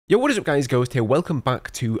Yo, what is up guys, Ghost here, welcome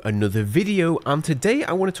back to another video, and today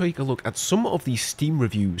I want to take a look at some of the Steam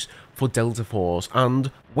reviews for Delta Force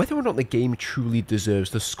and whether or not the game truly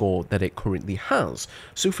deserves the score that it currently has.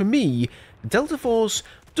 So for me, Delta Force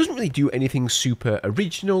doesn't really do anything super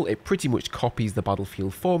original. It pretty much copies the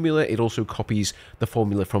Battlefield formula. It also copies the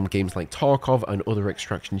formula from games like Tarkov and other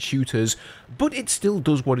extraction shooters, but it still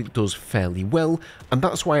does what it does fairly well, and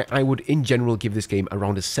that's why I would in general give this game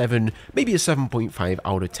around a 7, maybe a 7.5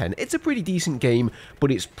 out of 10. It's a pretty decent game, but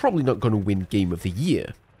it's probably not going to win Game of the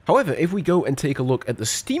Year. However, if we go and take a look at the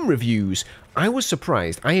Steam reviews, I was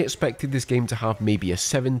surprised. I expected this game to have maybe a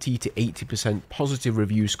 70 to 80% positive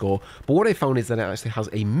review score, but what I found is that it actually has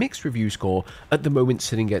a mixed review score, at the moment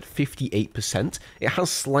sitting at 58%. It has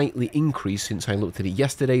slightly increased since I looked at it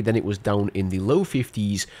yesterday, then it was down in the low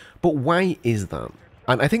 50s, but why is that?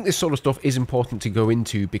 And I think this sort of stuff is important to go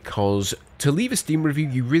into because to leave a Steam review,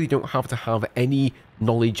 you really don't have to have any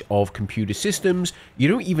knowledge of computer systems. You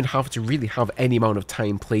don't even have to really have any amount of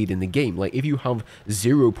time played in the game. Like if you have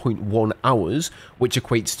 0.1 hours, which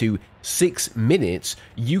equates to 6 minutes,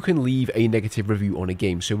 you can leave a negative review on a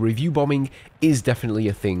game. So review bombing is definitely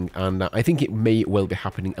a thing, and I think it may well be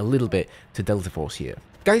happening a little bit to Delta Force here.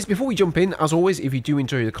 Guys, before we jump in, as always, if you do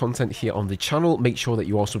enjoy the content here on the channel, make sure that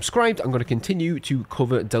you are subscribed. I'm going to continue to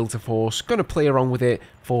cover Delta Force, going to play around with it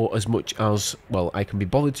for as much as, well, I can be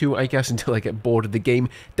bothered to, I guess, until I get bored of the game.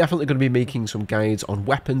 Definitely going to be making some guides on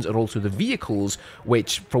weapons and also the vehicles,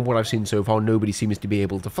 which, from what I've seen so far, nobody seems to be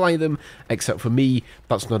able to fly them, except for me.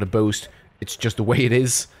 That's not a boast, it's just the way it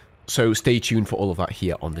is. So stay tuned for all of that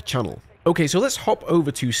here on the channel. Okay, so let's hop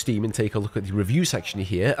over to Steam and take a look at the review section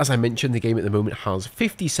here. As I mentioned, the game at the moment has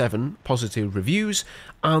 57 positive reviews,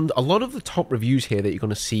 and a lot of the top reviews here that you're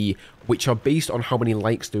going to see, which are based on how many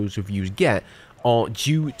likes those reviews get, are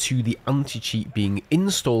due to the anti-cheat being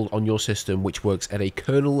installed on your system, which works at a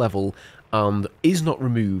kernel level and is not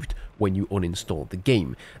removed when you uninstall the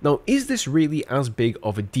game. Now, is this really as big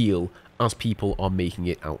of a deal as people are making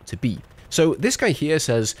it out to be? So this guy here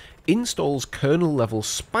says, installs kernel level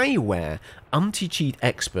spyware, anti-cheat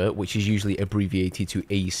expert, which is usually abbreviated to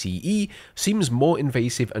ACE, seems more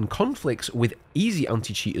invasive and conflicts with easy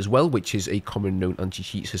anti-cheat as well, which is a common known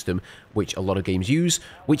anti-cheat system which a lot of games use,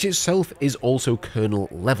 which itself is also kernel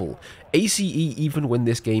level. ACE, even when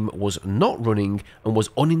this game was not running and was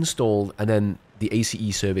uninstalled and then the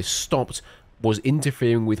ACE service stopped, was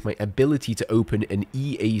interfering with my ability to open an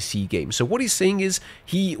EAC game. So what he's saying is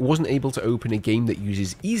he wasn't able to open a game that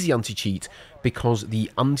uses easy anti-cheat because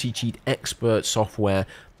the anti-cheat expert software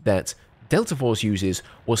that Delta Force uses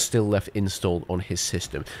was still left installed on his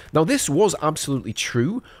system. Now, this was absolutely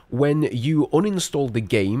true when you uninstalled the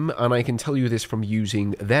game, and I can tell you this from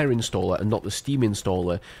using their installer and not the Steam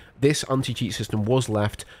installer. This anti-cheat system was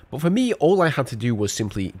left, but for me, all I had to do was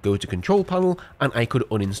simply go to Control Panel, and I could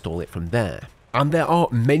uninstall it from there. And there are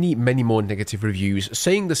many more negative reviews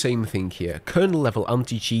saying the same thing here. Kernel level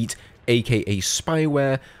anti-cheat, aka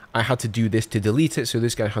spyware. I had to do this to delete it, so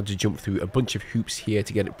this guy had to jump through a bunch of hoops here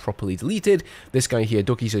to get it properly deleted. This guy here,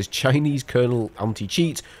 Ducky, says Chinese kernel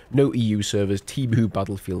anti-cheat, no EU servers, Temu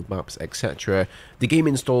battlefield maps, etc. The game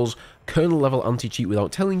installs kernel level anti-cheat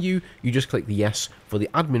without telling you. You just click the yes for the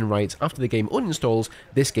admin rights. After the game uninstalls,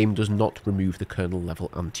 this game does not remove the kernel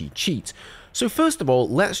level anti-cheat. So first of all,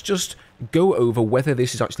 let's just go over whether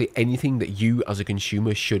this is actually anything that you as a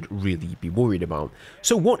consumer should really be worried about.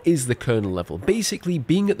 So what is the kernel level? Basically,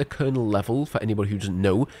 being at the kernel level, for anybody who doesn't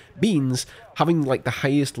know, means having like the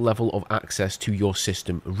highest level of access to your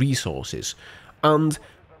system resources. And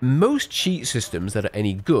most cheat systems that are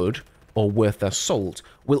any good or worth their salt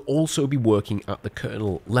will also be working at the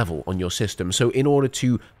kernel level on your system. So in order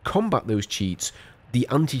to combat those cheats, the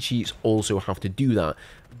anti-cheats also have to do that.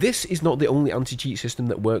 This is not the only anti-cheat system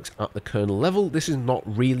that works at the kernel level. This is not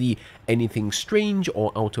really anything strange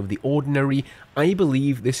or out of the ordinary. I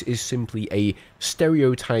believe this is simply a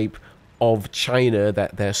stereotype of China,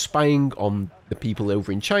 that they're spying on the people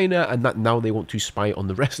over in China and that now they want to spy on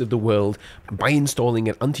the rest of the world by installing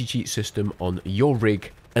an anti-cheat system on your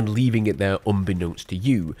rig and leaving it there unbeknownst to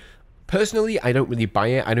you. Personally, I don't really buy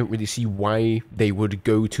it. I don't really see why they would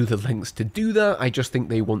go to the lengths to do that. I just think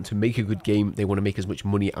they want to make a good game. They want to make as much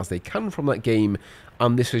money as they can from that game.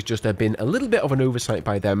 And this has just been a little bit of an oversight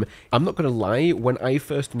by them. I'm not going to lie, when I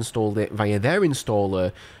first installed it via their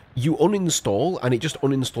installer, you uninstall and it just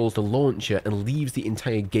uninstalls the launcher and leaves the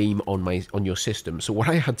entire game on your system. So what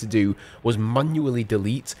I had to do was manually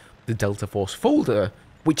delete the Delta Force folder,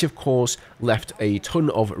 which of course left a ton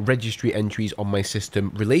of registry entries on my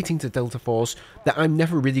system relating to Delta Force that I'm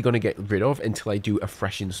never really going to get rid of until I do a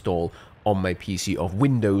fresh install on my PC of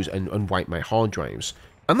Windows and wipe my hard drives.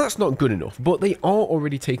 And that's not good enough, but they are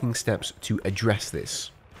already taking steps to address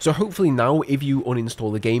this. So hopefully now, if you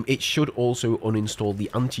uninstall the game, it should also uninstall the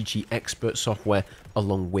anti-cheat expert software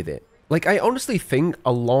along with it. Like, I honestly think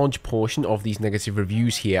a large portion of these negative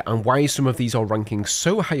reviews here, and why some of these are ranking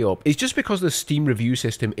so high up, is just because the Steam review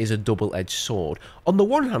system is a double-edged sword. On the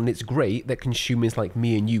one hand, it's great that consumers like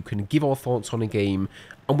me and you can give our thoughts on a game,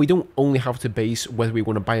 and we don't only have to base whether we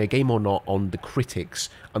want to buy a game or not on the critics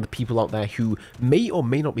and the people out there who may or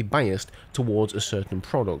may not be biased towards a certain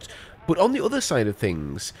product. But on the other side of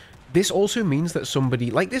things, this also means that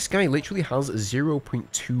somebody, like this guy, literally has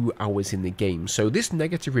 0.2 hours in the game. So this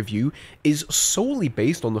negative review is solely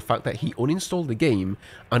based on the fact that he uninstalled the game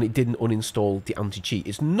and it didn't uninstall the anti-cheat.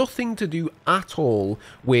 It's nothing to do at all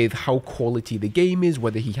with how quality the game is,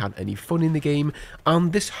 whether he had any fun in the game.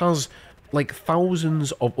 And this has like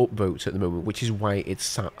thousands of upvotes at the moment, which is why it's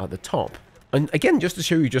sat at the top. And again, just to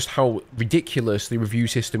show you just how ridiculous the review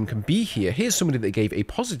system can be here, here's somebody that gave a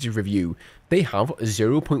positive review. They have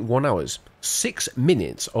 0.1 hours, 6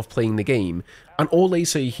 minutes of playing the game, and all they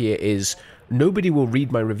say here is, nobody will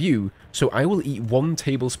read my review, so I will eat 1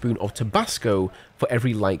 tablespoon of Tabasco for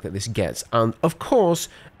every like that this gets. And of course,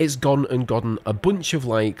 it's gone and gotten a bunch of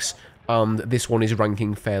likes, and this one is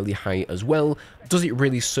ranking fairly high as well. Does it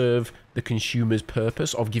really serve the consumer's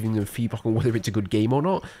purpose of giving them feedback on whether it's a good game or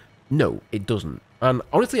not? No, it doesn't. And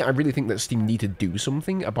honestly, I really think that Steam need to do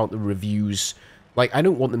something about the reviews. Like, I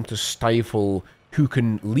don't want them to stifle who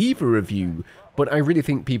can leave a review, but I really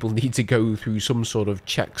think people need to go through some sort of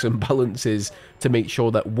checks and balances to make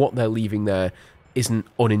sure that what they're leaving there isn't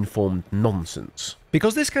uninformed nonsense.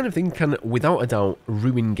 Because this kind of thing can, without a doubt,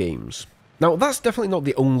 ruin games. Now, that's definitely not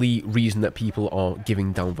the only reason that people are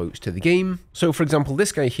giving downvotes to the game. So, for example,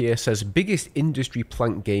 this guy here says, biggest industry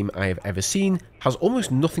plank game I have ever seen, has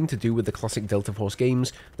almost nothing to do with the classic Delta Force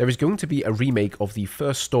games. There is going to be a remake of the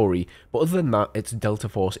first story, but other than that, it's Delta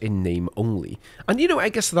Force in name only. And, you know, I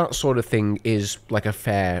guess that sort of thing is like a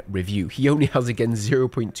fair review. He only has, again,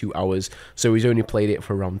 0.2 hours, so he's only played it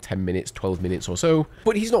for around 10 minutes, 12 minutes or so.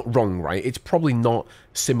 But he's not wrong, right? It's probably not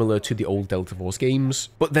similar to the old Delta Force games.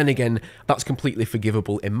 But then again, that's completely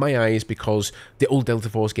forgivable in my eyes because the old Delta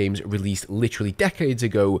Force games released literally decades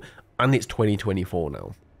ago, and it's 2024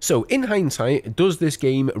 now. So, in hindsight, does this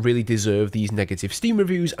game really deserve these negative Steam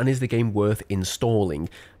reviews, and is the game worth installing?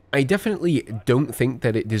 I definitely don't think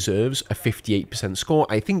that it deserves a 58% score.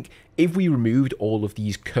 I think if we removed all of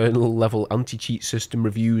these kernel-level anti-cheat system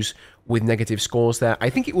reviews with negative scores there, I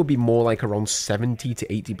think it would be more like around 70 to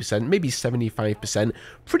 80%, maybe 75%,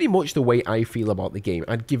 pretty much the way I feel about the game.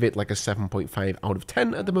 I'd give it like a 7.5 out of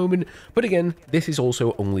 10 at the moment, but again, this is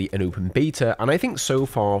also only an open beta, and I think so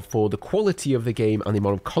far, for the quality of the game and the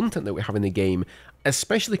amount of content that we have in the game,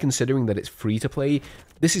 especially considering that it's free to play,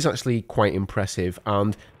 this is actually quite impressive.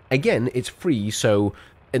 And again, it's free, so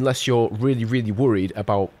unless you're really, really worried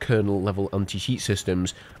about kernel-level anti-cheat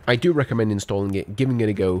systems, I do recommend installing it, giving it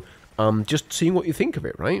a go, just seeing what you think of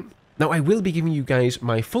it, right? Now, I will be giving you guys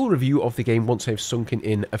my full review of the game once I've sunken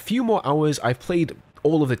in a few more hours. I've played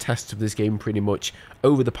all of the tests of this game pretty much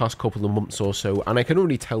over the past couple of months or so, and I can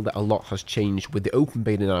already tell that a lot has changed with the open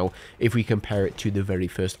beta now if we compare it to the very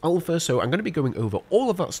first alpha. So I'm going to be going over all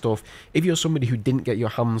of that stuff. If you're somebody who didn't get your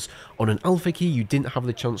hands on an alpha key, you didn't have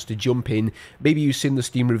the chance to jump in, maybe you've seen the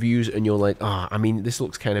Steam reviews and you're like, I mean, this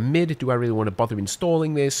looks kind of mid, do I really want to bother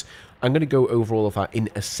installing this? I'm going to go over all of that in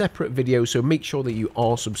a separate video, so make sure that you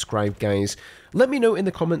are subscribed, guys. Let me know in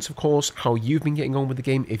the comments, of course, how you've been getting on with the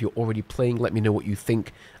game. If you're already playing, let me know what you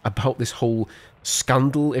think about this whole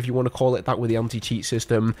scandal, if you want to call it that, with the anti-cheat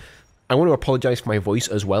system. I want to apologize for my voice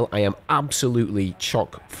as well. I am absolutely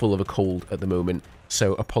chock full of a cold at the moment,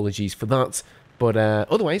 so apologies for that. But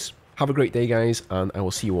otherwise, have a great day, guys, and I will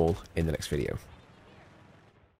see you all in the next video.